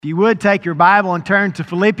If you would, take your Bible and turn to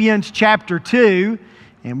Philippians chapter 2,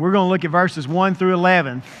 and we're going to look at verses 1 through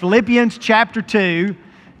 11. Philippians chapter 2,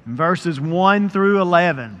 verses 1 through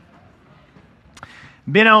 11.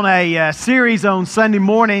 Been on a series on Sunday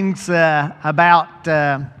mornings about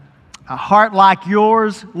a heart like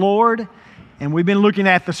yours, Lord. And we've been looking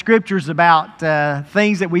at the scriptures about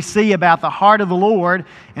things that we see about the heart of the Lord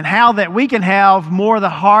and how that we can have more of the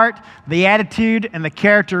heart, the attitude, and the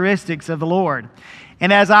characteristics of the Lord.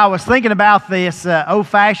 And as I was thinking about this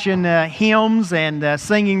old-fashioned hymns and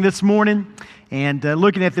singing this morning and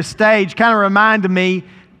looking at the stage, kind of reminded me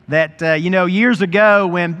that, years ago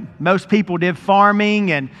when most people did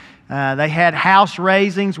farming and they had house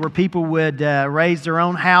raisings where people would raise their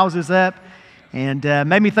own houses up. And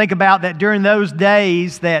made me think about that during those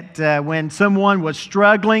days that when someone was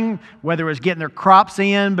struggling, whether it was getting their crops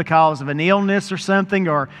in because of an illness or something,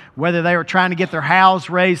 or whether they were trying to get their house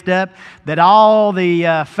raised up, that all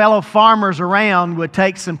the fellow farmers around would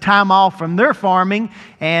take some time off from their farming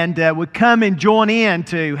and would come and join in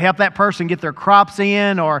to help that person get their crops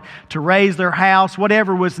in or to raise their house,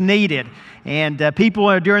 whatever was needed. And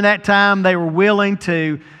people during that time, they were willing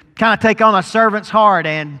to kind of take on a servant's heart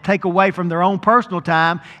and take away from their own personal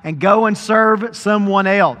time and go and serve someone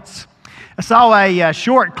else. I saw a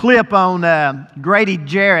short clip on Grady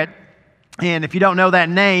Jarrett, and if you don't know that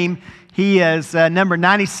name, he is number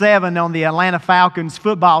 97 on the Atlanta Falcons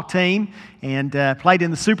football team and played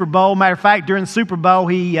in the Super Bowl. Matter of fact, during the Super Bowl,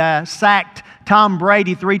 he sacked Tom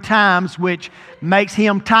Brady 3 times, which makes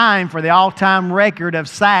him time for the all-time record of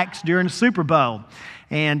sacks during the Super Bowl.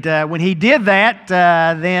 And when he did that,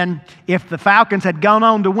 then if the Falcons had gone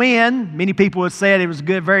on to win, many people have said it was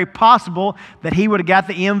good, very possible that he would have got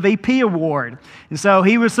the MVP award. And so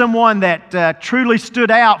he was someone that truly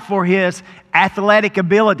stood out for his athletic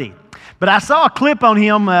ability. But I saw a clip on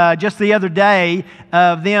him just the other day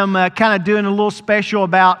of them kind of doing a little special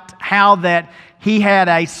about how that he had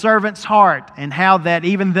a servant's heart and how that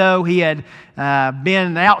even though he had been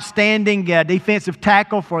an outstanding defensive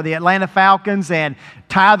tackle for the Atlanta Falcons and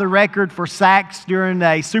tied the record for sacks during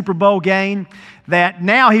a Super Bowl game, that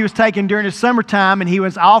now he was taken during the summertime and he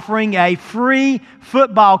was offering a free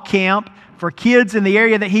football camp for kids in the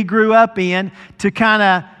area that he grew up in to kind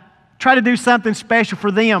of try to do something special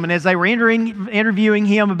for them. And as they were interviewing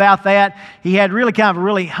him about that, he had really kind of a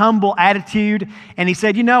really humble attitude. And he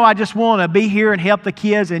said, I just want to be here and help the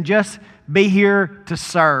kids and just be here to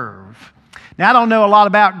serve. Now, I don't know a lot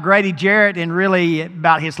about Grady Jarrett and really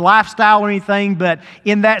about his lifestyle or anything, but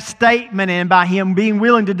in that statement and by him being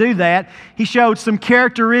willing to do that, he showed some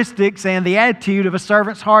characteristics and the attitude of a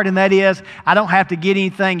servant's heart, and that is, I don't have to get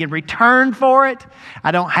anything in return for it.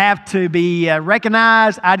 I don't have to be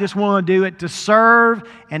recognized. I just want to do it to serve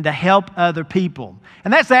and to help other people.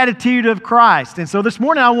 And that's the attitude of Christ. And so this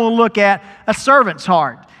morning I want to look at a servant's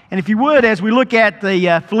heart. And if you would, as we look at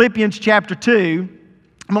the Philippians chapter 2,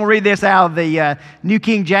 I'm going to read this out of the New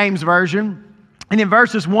King James Version. And in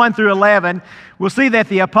verses 1 through 11, we'll see that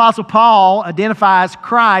the Apostle Paul identifies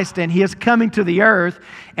Christ and his coming to the earth,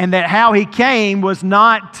 and that how he came was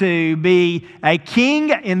not to be a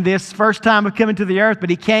king in this first time of coming to the earth, but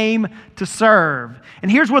he came to serve. And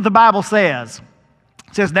here's what the Bible says.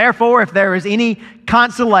 It says, "Therefore, if there is any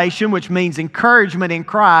consolation," which means encouragement in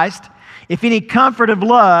Christ, "if any comfort of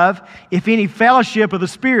love, if any fellowship of the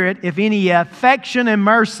Spirit, if any affection and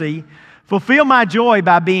mercy, fulfill my joy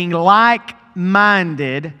by being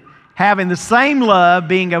like-minded, having the same love,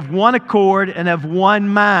 being of one accord and of one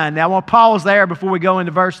mind." Now, I want to pause there before we go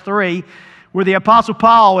into verse 3, where the Apostle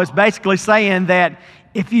Paul is basically saying that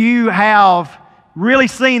if you have really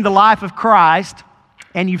seen the life of Christ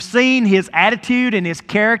and you've seen his attitude and his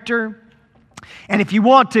character, and if you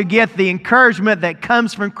want to get the encouragement that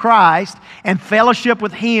comes from Christ and fellowship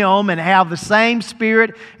with him and have the same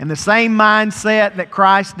spirit and the same mindset that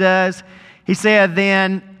Christ does, he said,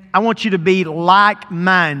 then I want you to be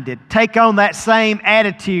like-minded. Take on that same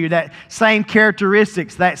attitude, that same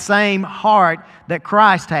characteristics, that same heart that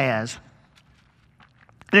Christ has.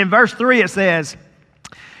 And in verse 3 it says,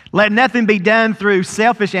 "Let nothing be done through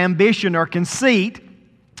selfish ambition or conceit,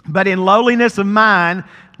 but in lowliness of mind,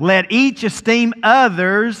 let each esteem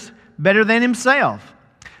others better than himself.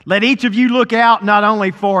 Let each of you look out not only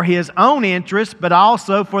for his own interest, but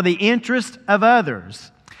also for the interest of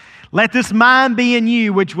others. Let this mind be in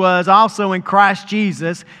you, which was also in Christ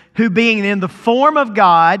Jesus, who being in the form of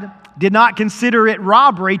God, did not consider it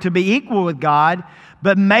robbery to be equal with God,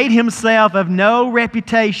 but made himself of no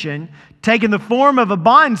reputation, taking the form of a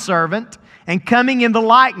bondservant and coming in the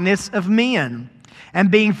likeness of men. And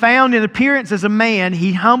being found in appearance as a man,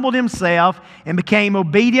 he humbled himself and became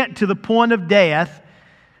obedient to the point of death,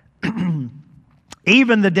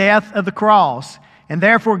 even the death of the cross. And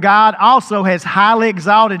therefore God also has highly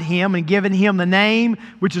exalted him and given him the name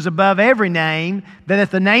which is above every name, that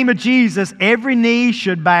at the name of Jesus every knee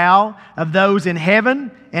should bow, of those in heaven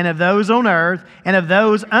and of those on earth and of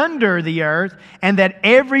those under the earth, and that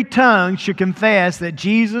every tongue should confess that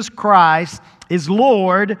Jesus Christ is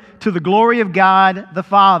Lord, to the glory of God the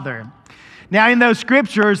Father. Now in those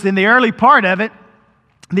scriptures, in the early part of it,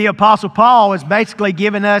 the Apostle Paul is basically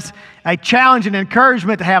giving us a challenge and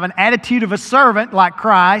encouragement to have an attitude of a servant like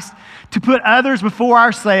Christ, to put others before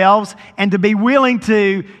ourselves, and to be willing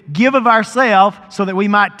to give of ourselves so that we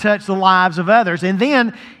might touch the lives of others. And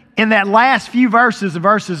then in that last few verses,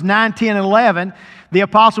 verses 9, 10, and 11, the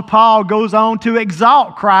Apostle Paul goes on to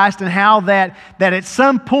exalt Christ and how that at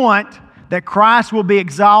some point that Christ will be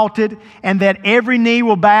exalted and that every knee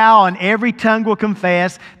will bow and every tongue will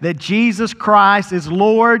confess that Jesus Christ is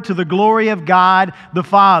Lord, to the glory of God the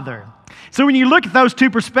Father. So when you look at those two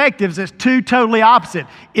perspectives, it's two totally opposite.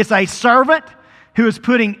 It's a servant who is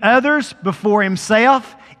putting others before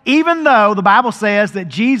himself, even though the Bible says that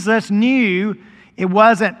Jesus knew it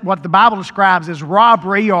wasn't what the Bible describes as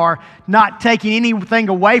robbery or not taking anything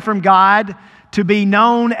away from God to be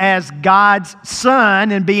known as God's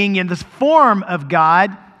Son and being in the form of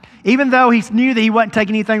God. Even though he knew that he wasn't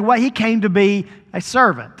taking anything away, he came to be a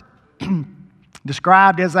servant,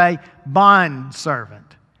 described as a bond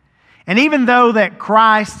servant. And even though that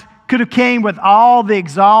Christ could have came with all the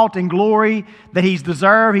exalt and glory that he's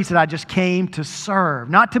deserved, he said, I just came to serve.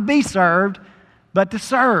 Not to be served, but to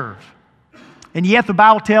serve. And yet the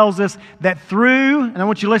Bible tells us that through, and I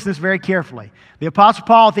want you to listen to this very carefully, the Apostle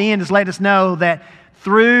Paul at the end has let us know that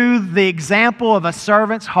through the example of a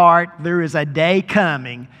servant's heart, there is a day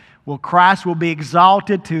coming where Christ will be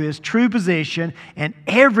exalted to his true position, and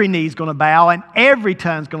every knee is going to bow and every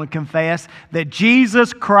tongue is going to confess that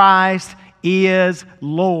Jesus Christ is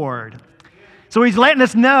Lord. So he's letting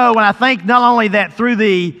us know, and I think not only that through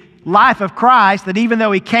the life of Christ, that even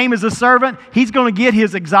though he came as a servant, he's going to get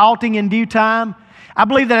his exalting in due time. I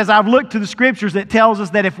believe that as I've looked to the scriptures, it tells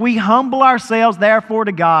us that if we humble ourselves therefore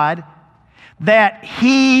to God, that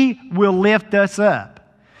he will lift us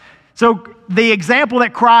up. So the example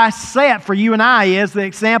that Christ set for you and I is the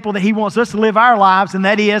example that he wants us to live our lives, and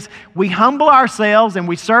that is we humble ourselves and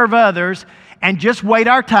we serve others and just wait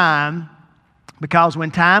our time, because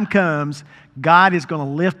when time comes, God is going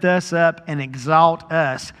to lift us up and exalt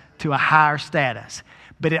us to a higher status.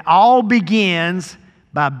 But it all begins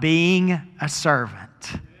by being a servant.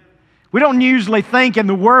 We don't usually think in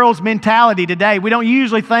the world's mentality today, we don't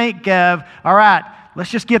usually think of, all right,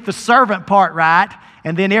 let's just get the servant part right,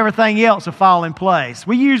 and then everything else will fall in place.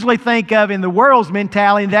 We usually think of in the world's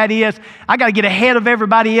mentality, that is, I got to get ahead of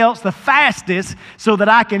everybody else the fastest so that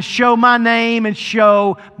I can show my name and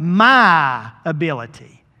show my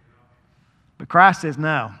ability. But Christ says,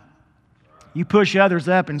 no. You push others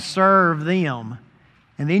up and serve them,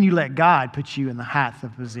 and then you let God put you in the height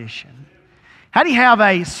of position. How do you have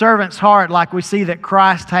a servant's heart like we see that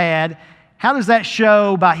Christ had? How does that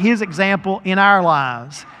show by his example in our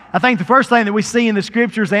lives? I think the first thing that we see in the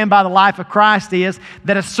scriptures and by the life of Christ is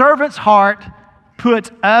that a servant's heart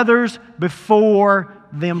puts others before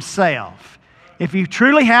themselves. If you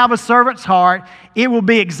truly have a servant's heart, it will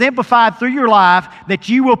be exemplified through your life that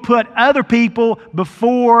you will put other people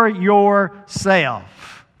before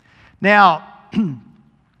yourself. Now,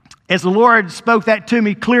 as the Lord spoke that to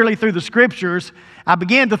me clearly through the scriptures, I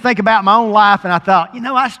began to think about my own life, and I thought,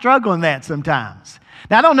 I struggle in that sometimes.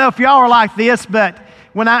 Now, I don't know if y'all are like this, but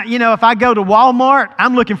when if I go to Walmart,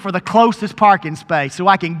 I'm looking for the closest parking space so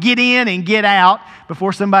I can get in and get out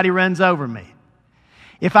before somebody runs over me.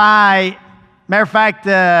 Matter of fact,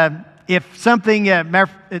 if something,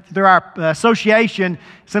 through our association,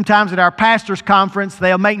 sometimes at our pastor's conference,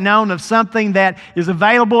 they'll make known of something that is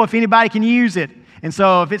available if anybody can use it. And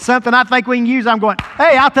so if it's something I think we can use, I'm going,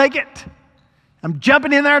 hey, I'll take it. I'm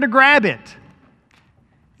jumping in there to grab it.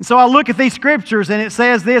 And so I look at these scriptures, and it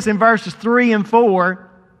says this in verses 3 and 4.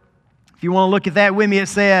 If you want to look at that with me, it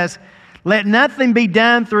says, let nothing be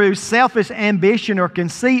done through selfish ambition or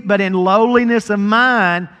conceit, but in lowliness of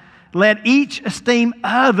mind, let each esteem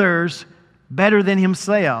others better than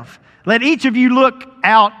himself. Let each of you look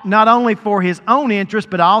out not only for his own interest,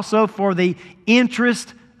 but also for the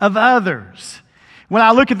interest of others. When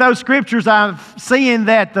I look at those scriptures, I'm seeing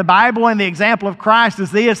that the Bible and the example of Christ is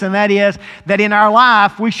this, and that is that in our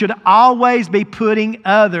life, we should always be putting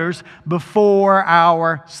others before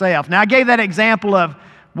ourselves. Now, I gave that example of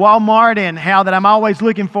Walmart and how that I'm always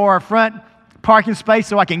looking for a front parking space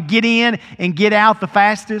so I can get in and get out the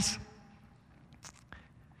fastest.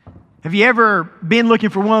 Have you ever been looking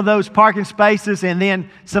for one of those parking spaces and then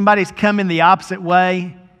somebody's coming the opposite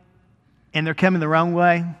way and they're coming the wrong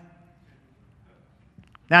way?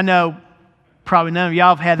 Now, I know probably none of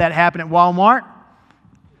y'all have had that happen at Walmart.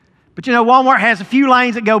 But you know, Walmart has a few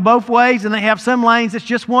lanes that go both ways, and they have some lanes that's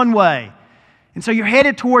just one way. And so you're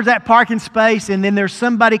headed towards that parking space, and then there's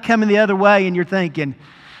somebody coming the other way, and you're thinking,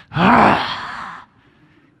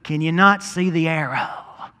 can you not see the arrow?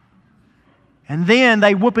 And then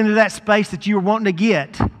they whoop into that space that you were wanting to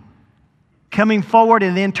get, coming forward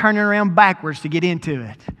and then turning around backwards to get into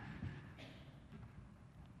it.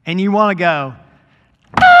 And you want to go,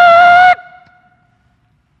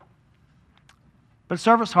 but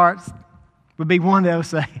servant's hearts would be one that would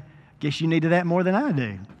say, guess you needed that more than I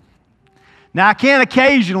do. Now, I can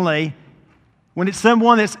occasionally, when it's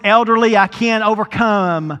someone that's elderly, I can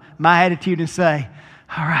overcome my attitude and say,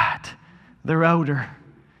 all right, they're older.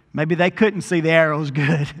 Maybe they couldn't see the arrows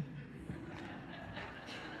good.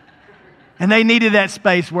 And they needed that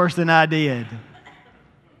space worse than I did.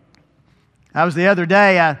 I was the other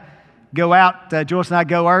day, I go out, Joyce and I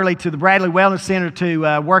go early to the Bradley Wellness Center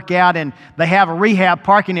to work out, and they have a rehab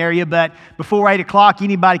parking area, but before 8 o'clock,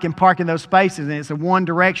 anybody can park in those spaces, and it's a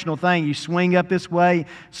one-directional thing. You swing up this way,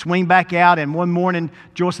 swing back out, and one morning,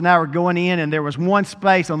 Joyce and I were going in, and there was one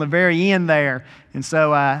space on the very end there, and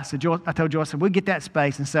so I told Joyce, we'll get that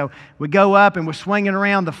space, and so we go up, and we're swinging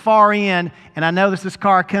around the far end, and I notice this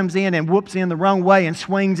car comes in and whoops in the wrong way and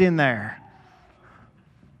swings in there.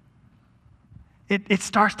 It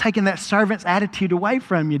starts taking that servant's attitude away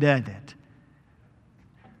from you, doesn't it?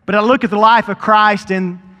 But I look at the life of Christ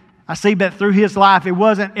and I see that through His life, it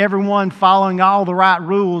wasn't everyone following all the right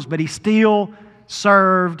rules, but He still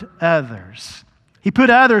served others. He put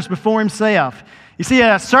others before Himself. You see,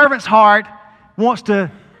 a servant's heart wants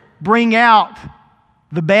to bring out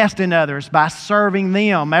the best in others by serving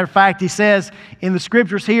them. Matter of fact, he says in the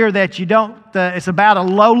scriptures here that you don't, it's about a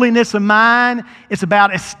lowliness of mind. It's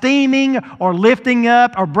about esteeming or lifting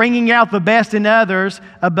up or bringing out the best in others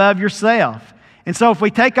above yourself. And so if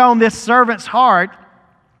we take on this servant's heart,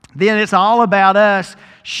 then it's all about us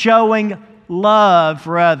showing love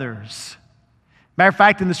for others. Matter of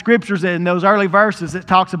fact, in the scriptures, in those early verses, it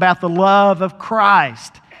talks about the love of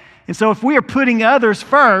Christ. And so if we are putting others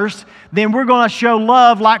first, then we're going to show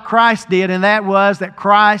love like Christ did, and that was that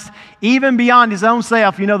Christ, even beyond His own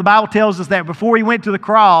self, you know, the Bible tells us that before He went to the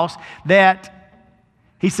cross, that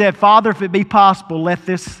He said, Father, if it be possible, let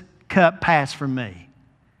this cup pass from me.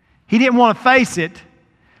 He didn't want to face it,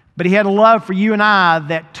 but He had a love for you and I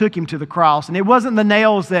that took Him to the cross. And it wasn't the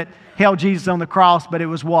nails that held Jesus on the cross, but it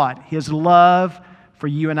was what? His love for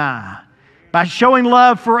you and I. By showing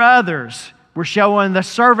love for others, we're showing the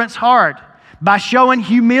servant's heart. By showing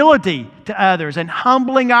humility to others and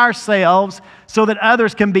humbling ourselves so that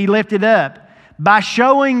others can be lifted up. By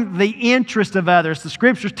showing the interest of others. The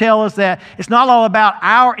scriptures tell us that it's not all about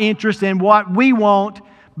our interest in what we want,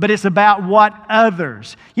 but it's about what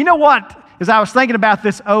others. You know what? As I was thinking about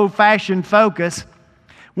this old-fashioned focus,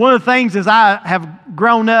 one of the things as I have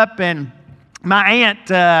grown up, and my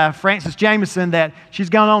aunt, Frances Jameson, that she's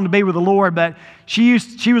gone on to be with the Lord, but she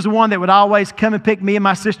was the one that would always come and pick me and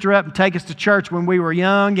my sister up and take us to church when we were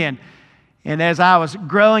young. And as I was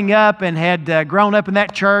growing up and had grown up in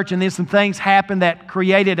that church, and then some things happened that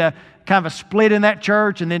created a kind of a split in that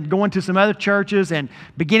church, and then going to some other churches and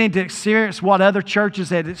beginning to experience what other churches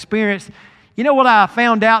had experienced. You know what I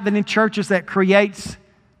found out that in churches that creates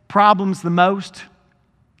problems the most?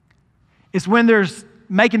 It's when there's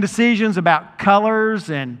making decisions about colors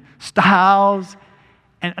and styles.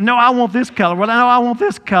 And no, I want this color. Well, no, I want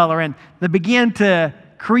this color. And they begin to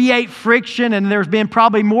create friction. And there's been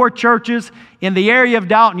probably more churches in the area of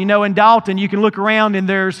Dalton. You know, in Dalton, you can look around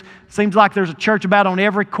and seems like there's a church about on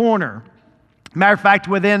every corner. Matter of fact,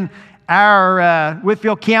 within our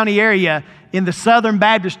Whitfield County area, in the Southern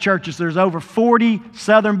Baptist churches, there's over 40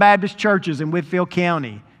 Southern Baptist churches in Whitfield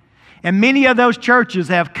County. And many of those churches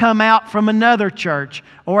have come out from another church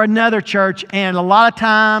or another church, and a lot of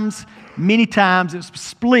times, many times, it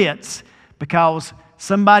splits because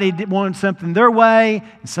somebody wanted something their way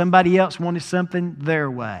and somebody else wanted something their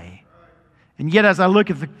way. And yet, as I look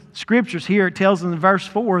at the scriptures here, it tells in verse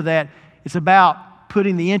 4 that it's about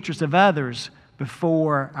putting the interest of others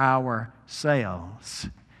before ourselves.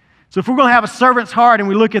 So if we're going to have a servant's heart, and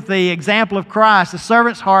we look at the example of Christ, the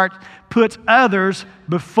servant's heart puts others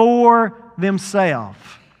before themselves.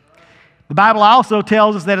 The Bible also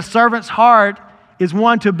tells us that a servant's heart is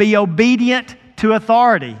one to be obedient to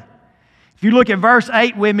authority. If you look at verse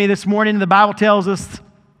 8 with me this morning, the Bible tells us,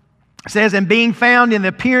 it says, and being found in the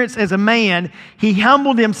appearance as a man, he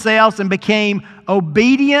humbled himself and became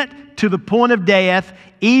obedient to the point of death,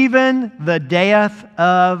 even the death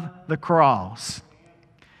of the cross.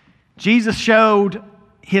 Jesus showed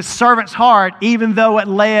His servant's heart even though it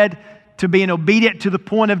led to being obedient to the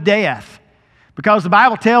point of death. Because the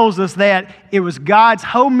Bible tells us that it was God's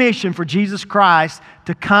whole mission for Jesus Christ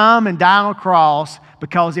to come and die on a cross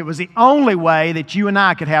because it was the only way that you and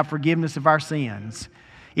I could have forgiveness of our sins.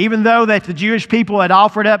 Even though that the Jewish people had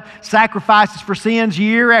offered up sacrifices for sins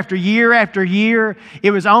year after year after year,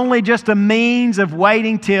 it was only just a means of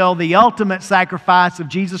waiting till the ultimate sacrifice of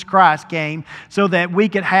Jesus Christ came so that we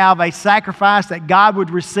could have a sacrifice that God would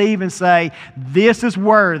receive and say, this is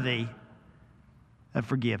worthy of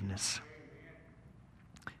forgiveness.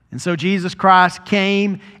 And so Jesus Christ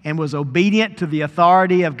came and was obedient to the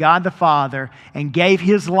authority of God the Father and gave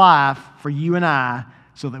His life for you and I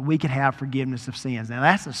so that we could have forgiveness of sins. Now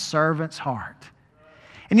that's a servant's heart.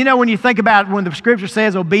 And you know, when you think about when the Scripture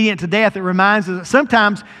says obedient to death, it reminds us that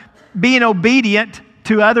sometimes being obedient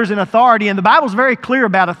to others in authority, and the Bible's very clear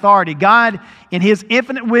about authority. God, in His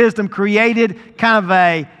infinite wisdom, created kind of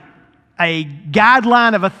a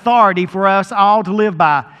guideline of authority for us all to live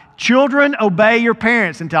by. Children, obey your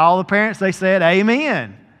parents. And to all the parents, they said,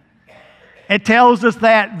 amen. It tells us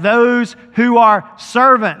that those who are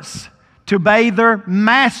servants to obey their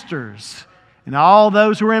masters. And all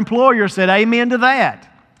those who are employers said amen to that.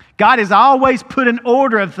 God has always put an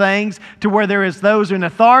order of things to where there is those in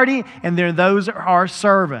authority and there are those who are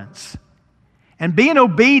servants. And being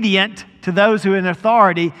obedient to those who are in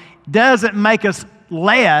authority doesn't make us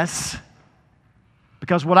less.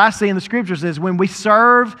 Because what I see in the Scriptures is when we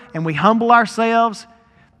serve and we humble ourselves,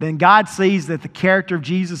 then God sees that the character of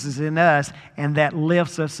Jesus is in us and that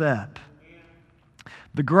lifts us up.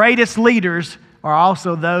 The greatest leaders are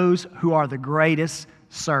also those who are the greatest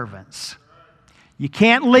servants. You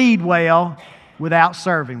can't lead well without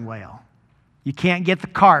serving well. You can't get the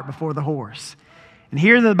cart before the horse. And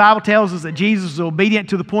here the Bible tells us that Jesus was obedient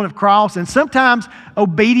to the point of cross, and sometimes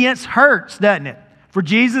obedience hurts, doesn't it? For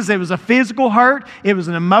Jesus, it was a physical hurt. It was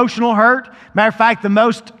an emotional hurt. Matter of fact, the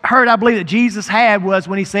most hurt I believe that Jesus had was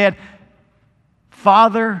when He said,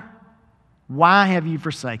 Father, why have you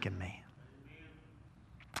forsaken me?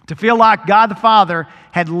 To feel like God the Father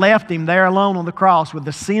had left Him there alone on the cross with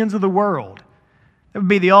the sins of the world. That would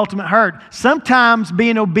be the ultimate hurt. Sometimes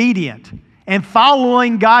being obedient and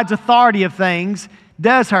following God's authority of things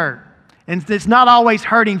does hurt. And it's not always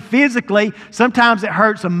hurting physically. Sometimes it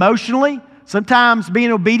hurts emotionally. Sometimes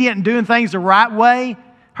being obedient and doing things the right way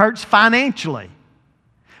hurts financially.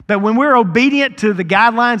 But when we're obedient to the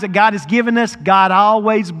guidelines that God has given us, God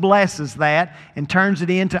always blesses that and turns it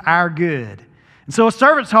into our good. And so a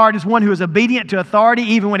servant's heart is one who is obedient to authority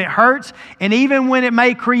even when it hurts and even when it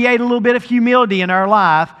may create a little bit of humility in our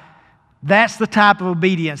life. That's the type of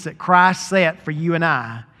obedience that Christ set for you and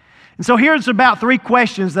I. And so here's about 3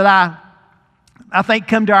 questions that I think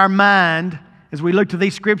come to our mind as we look to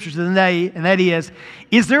these Scriptures today, and that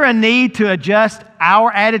is there a need to adjust our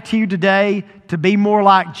attitude today to be more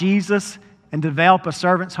like Jesus and develop a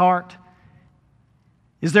servant's heart?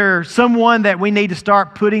 Is there someone that we need to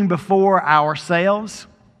start putting before ourselves?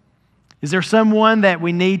 Is there someone that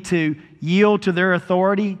we need to yield to their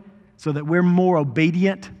authority so that we're more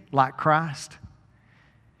obedient like Christ?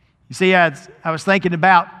 You see, I was thinking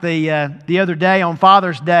about the other day on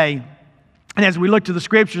Father's Day, and as we looked to the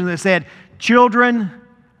Scriptures, it said, children,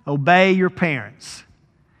 obey your parents.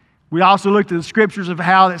 We also looked at the Scriptures of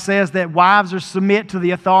how it says that wives are submit to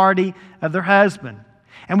the authority of their husband.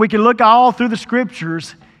 And we can look all through the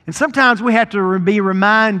Scriptures, and sometimes we have to be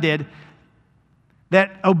reminded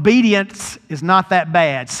that obedience is not that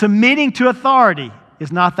bad. Submitting to authority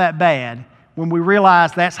is not that bad when we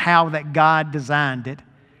realize that's how that God designed it.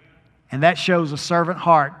 And that shows a servant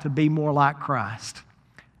heart to be more like Christ.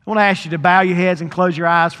 I want to ask you to bow your heads and close your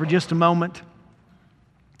eyes for just a moment.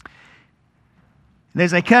 And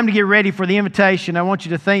as they come to get ready for the invitation, I want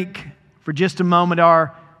you to think for just a moment,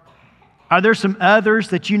 are there some others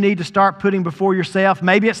that you need to start putting before yourself?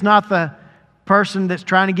 Maybe it's not the person that's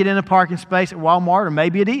trying to get in a parking space at Walmart, or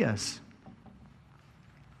maybe it is.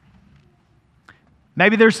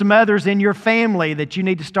 Maybe there's some others in your family that you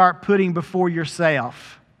need to start putting before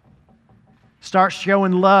yourself. Start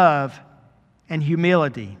showing love and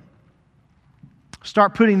humility.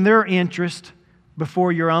 Start putting their interest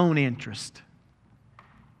before your own interest.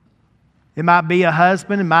 It might be a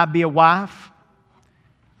husband, it might be a wife,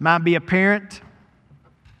 it might be a parent,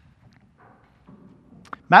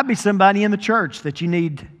 it might be somebody in the church that you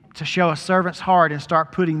need to show a servant's heart and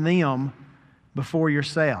start putting them before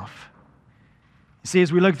yourself. You see,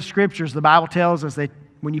 as we look at the Scriptures, the Bible tells us that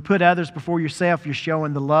when you put others before yourself, you're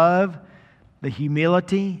showing the love, the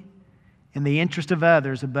humility, and the interest of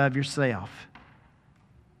others above yourself?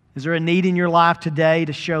 Is there a need in your life today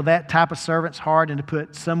to show that type of servant's heart and to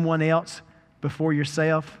put someone else before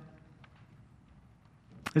yourself?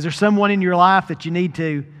 Is there someone in your life that you need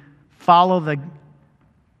to follow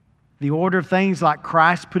the order of things like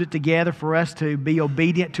Christ put it together for us to be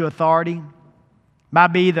obedient to authority? Might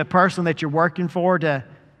be the person that you're working for to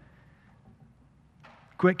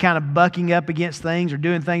quit kind of bucking up against things or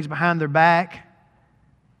doing things behind their back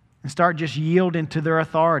and start just yielding to their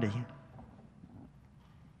authority.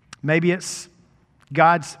 Maybe it's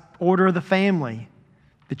God's order of the family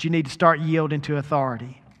that you need to start yielding to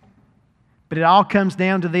authority. But it all comes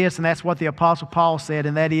down to this, and that's what the Apostle Paul said,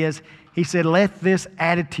 and that is, he said, let this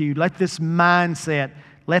attitude, let this mindset,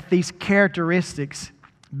 let these characteristics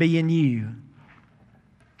be in you.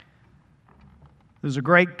 There's a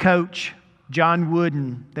great coach, John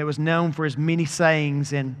Wooden, that was known for his many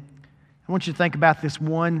sayings, and I want you to think about this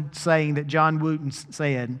one saying that John Wooden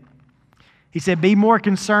said. He said, be more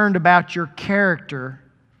concerned about your character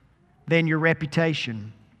than your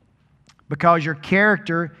reputation, because your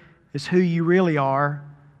character is who you really are,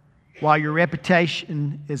 while your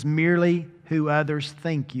reputation is merely who others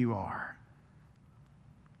think you are.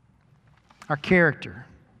 Our character.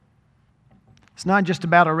 It's not just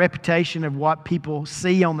about a reputation of what people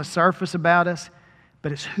see on the surface about us,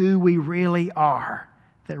 but it's who we really are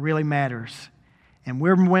that really matters. And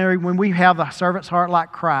when we have the servant's heart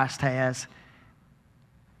like Christ has,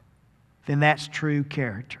 then that's true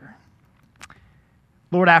character.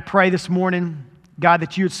 Lord, I pray this morning, God,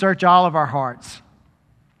 that you would search all of our hearts.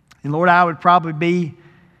 And Lord, I would probably be,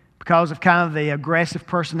 because of kind of the aggressive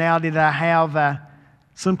personality that I have,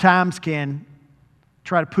 sometimes can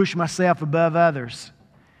try to push myself above others.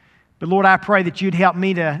 But Lord, I pray that you'd help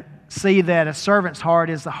me to see that a servant's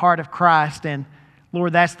heart is the heart of Christ. And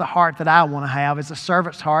Lord, that's the heart that I want to have, is a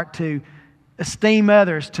servant's heart to esteem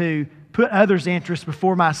others, to put others' interests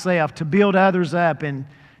before myself, to build others up and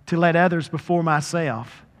to let others before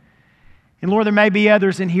myself. And Lord, there may be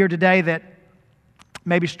others in here today that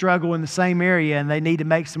maybe struggle in the same area and they need to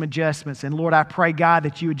make some adjustments. And Lord, I pray, God,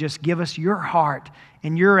 that you would just give us your heart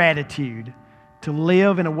and your attitude to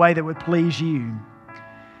live in a way that would please you.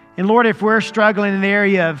 And Lord, if we're struggling in the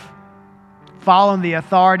area of following the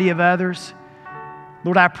authority of others,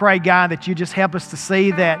 Lord, I pray, God, that you just help us to see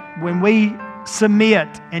that when we submit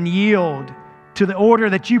and yield to the order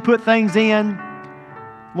that you put things in,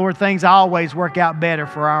 Lord, things always work out better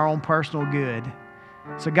for our own personal good.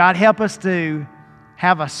 So God, help us to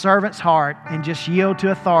have a servant's heart and just yield to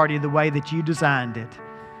authority the way that you designed it.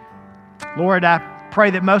 Lord, I pray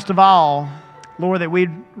that most of all, Lord, that we'd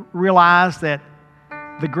realize that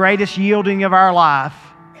the greatest yielding of our life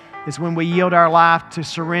is when we yield our life to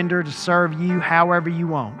surrender, to serve you however you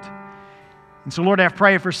want. And so, Lord, I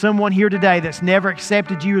pray for someone here today that's never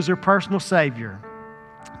accepted you as their personal Savior,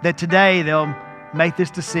 that today they'll make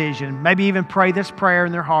this decision, maybe even pray this prayer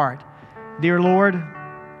in their heart. Dear Lord,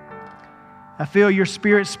 I feel your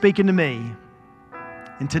Spirit speaking to me,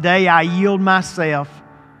 and today I yield myself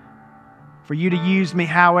for you to use me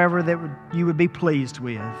however that you would be pleased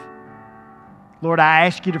with. Lord, I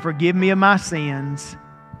ask you to forgive me of my sins,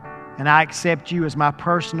 and I accept you as my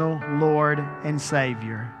personal Lord and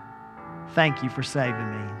Savior. Thank you for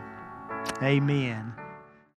saving me. Amen.